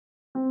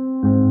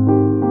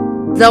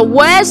The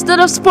words that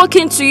have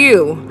spoken to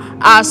you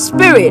are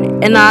spirit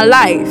and are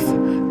life.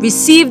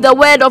 Receive the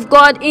word of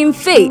God in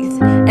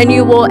faith, and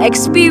you will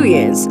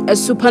experience a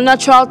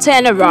supernatural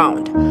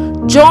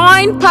turnaround.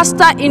 Join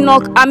Pastor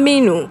Enoch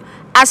Aminu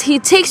as he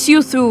takes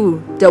you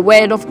through the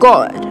word of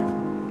God.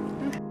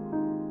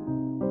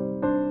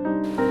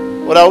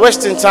 Without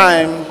wasting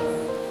time,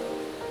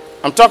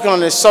 I'm talking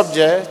on a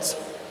subject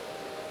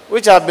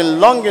which I've been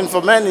longing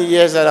for many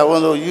years, that I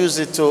want to use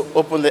it to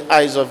open the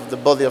eyes of the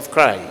body of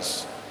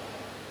Christ.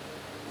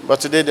 But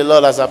today the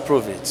Lord has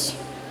approved it.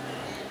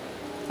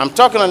 I'm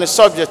talking on a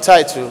subject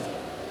titled,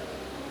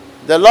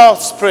 The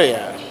Lord's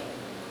Prayer,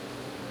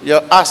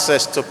 Your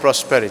Access to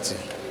Prosperity.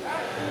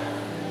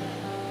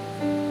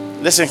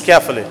 Listen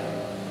carefully.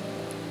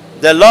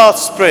 The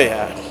Lord's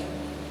Prayer,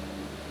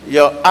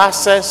 Your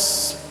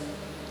Access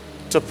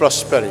to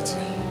Prosperity.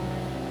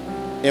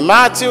 In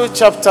Matthew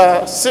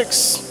chapter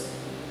 6,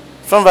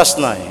 from verse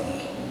 9,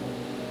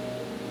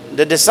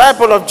 the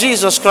disciple of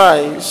Jesus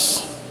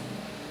Christ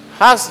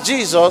asked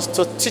Jesus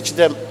to teach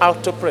them how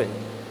to pray.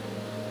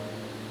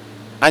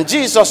 And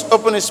Jesus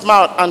opened his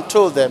mouth and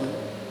told them,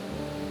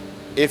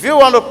 if you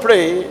want to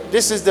pray,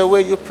 this is the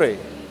way you pray.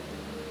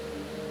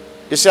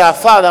 You say, Our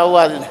Father who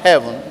art in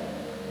heaven,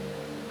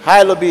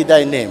 hallowed be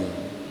thy name.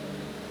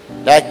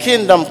 Thy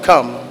kingdom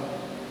come,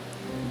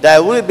 thy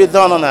will be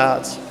done on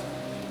earth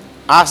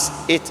as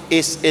it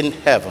is in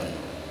heaven.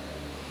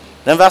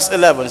 Then verse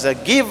 11 says,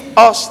 give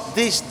us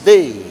this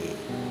day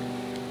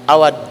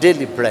our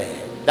daily bread.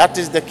 That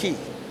is the key.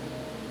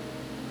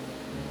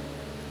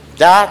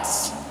 That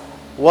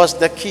was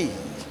the key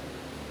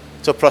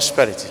to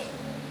prosperity.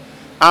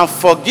 And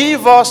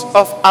forgive us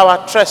of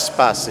our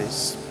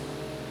trespasses,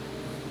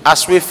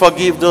 as we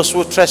forgive those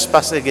who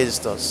trespass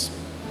against us.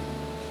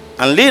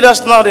 And lead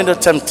us not into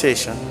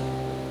temptation,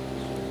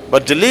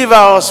 but deliver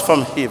us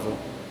from evil.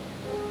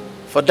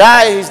 For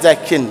thine is thy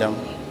kingdom,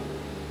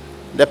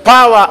 the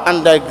power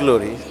and thy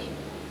glory,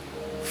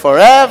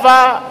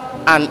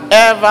 forever and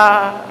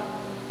ever.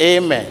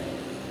 Amen.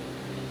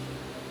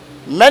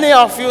 Many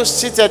of you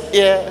seated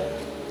here,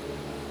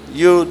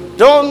 you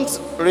don't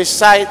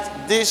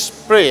recite this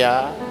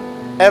prayer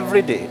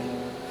every day.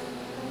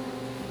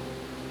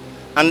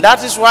 And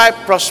that is why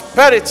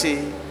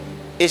prosperity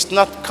is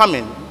not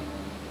coming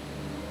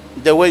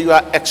the way you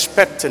are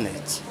expecting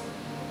it.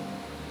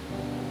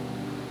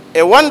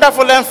 A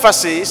wonderful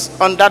emphasis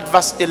on that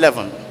verse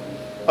 11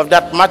 of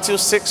that Matthew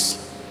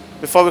 6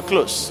 before we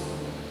close.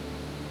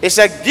 It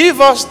said, give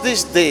us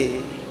this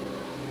day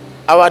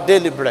our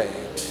daily bread.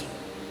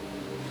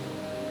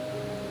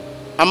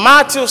 And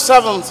Matthew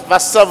 7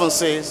 verse 7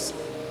 says,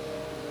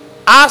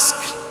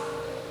 ask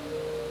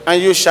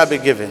and you shall be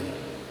given.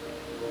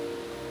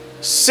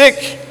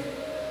 Seek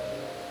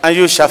and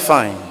you shall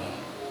find.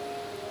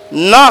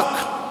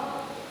 Knock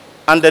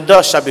and the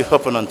door shall be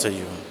opened unto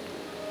you.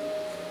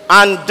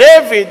 And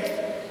David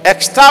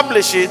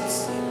established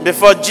it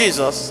before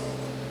Jesus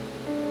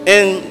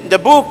in the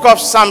book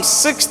of Psalm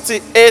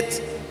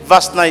 68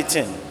 verse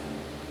 19.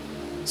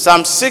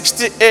 Psalm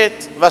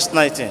 68 verse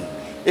 19.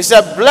 It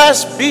said,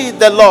 blessed be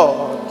the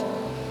Lord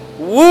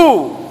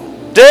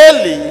who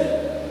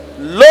daily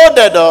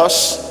loaded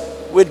us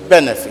with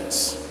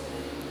benefits.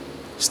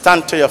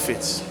 Stand to your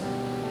feet.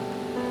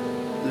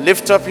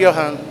 Lift up your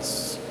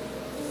hands.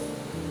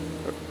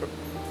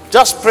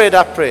 Just pray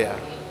that prayer,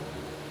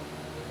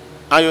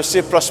 and you'll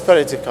see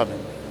prosperity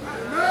coming.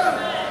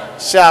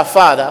 Say, Our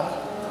Father,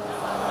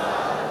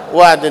 who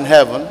art in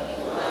heaven,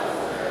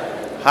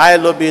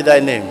 hallowed be thy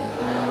name.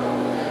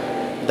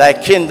 Thy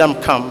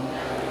kingdom come,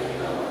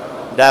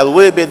 thy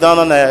will be done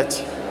on earth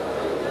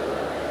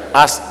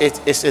as it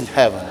is in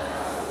heaven.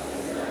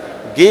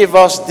 Give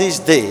us this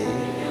day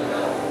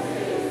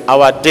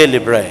our daily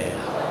bread,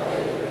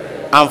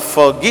 and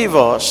forgive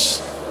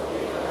us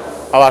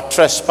our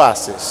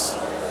trespasses,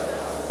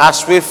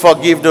 as we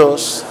forgive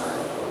those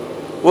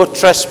who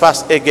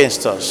trespass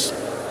against us.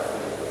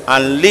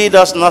 And lead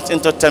us not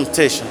into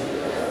temptation,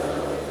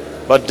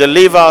 but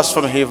deliver us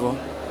from evil.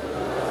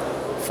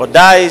 For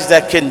thine is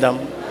thy kingdom,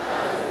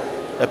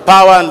 the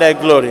power and thy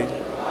glory,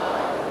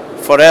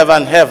 forever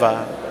and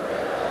ever.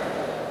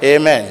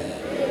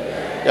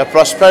 Amen. Your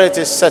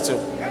prosperity is settled.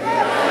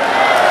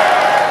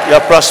 Your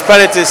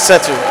prosperity is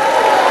settled.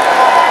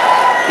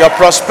 Your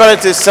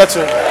prosperity is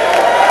settled.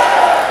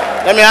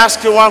 Let me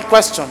ask you one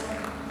question.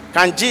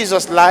 Can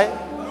Jesus lie?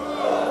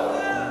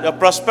 Your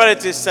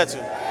prosperity is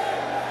settled.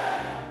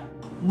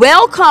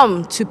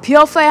 Welcome to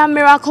Pure Fire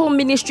Miracle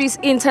Ministries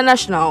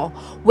International,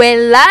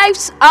 where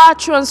lives are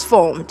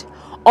transformed.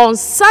 On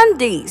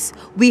Sundays,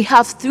 we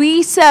have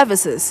 3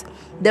 services.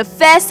 The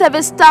first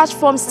service starts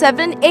from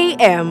 7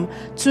 a.m.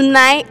 to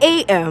 9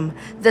 a.m.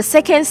 The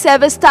second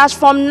service starts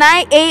from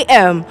 9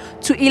 a.m.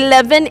 to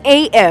 11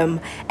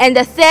 a.m. And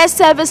the third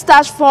service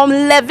starts from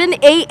 11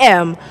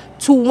 a.m.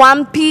 to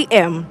 1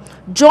 p.m.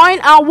 Join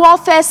our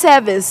warfare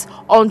service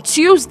on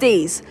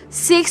Tuesdays,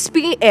 6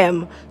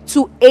 p.m.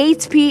 to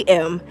 8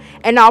 p.m.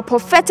 and our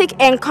prophetic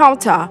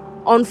encounter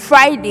on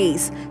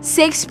Fridays,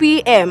 6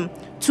 p.m.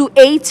 to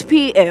 8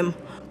 p.m.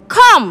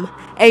 Come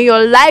and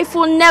your life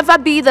will never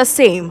be the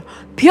same.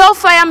 Pure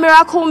Fire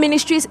Miracle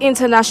Ministries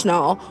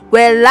International,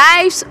 where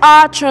lives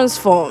are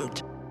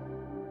transformed.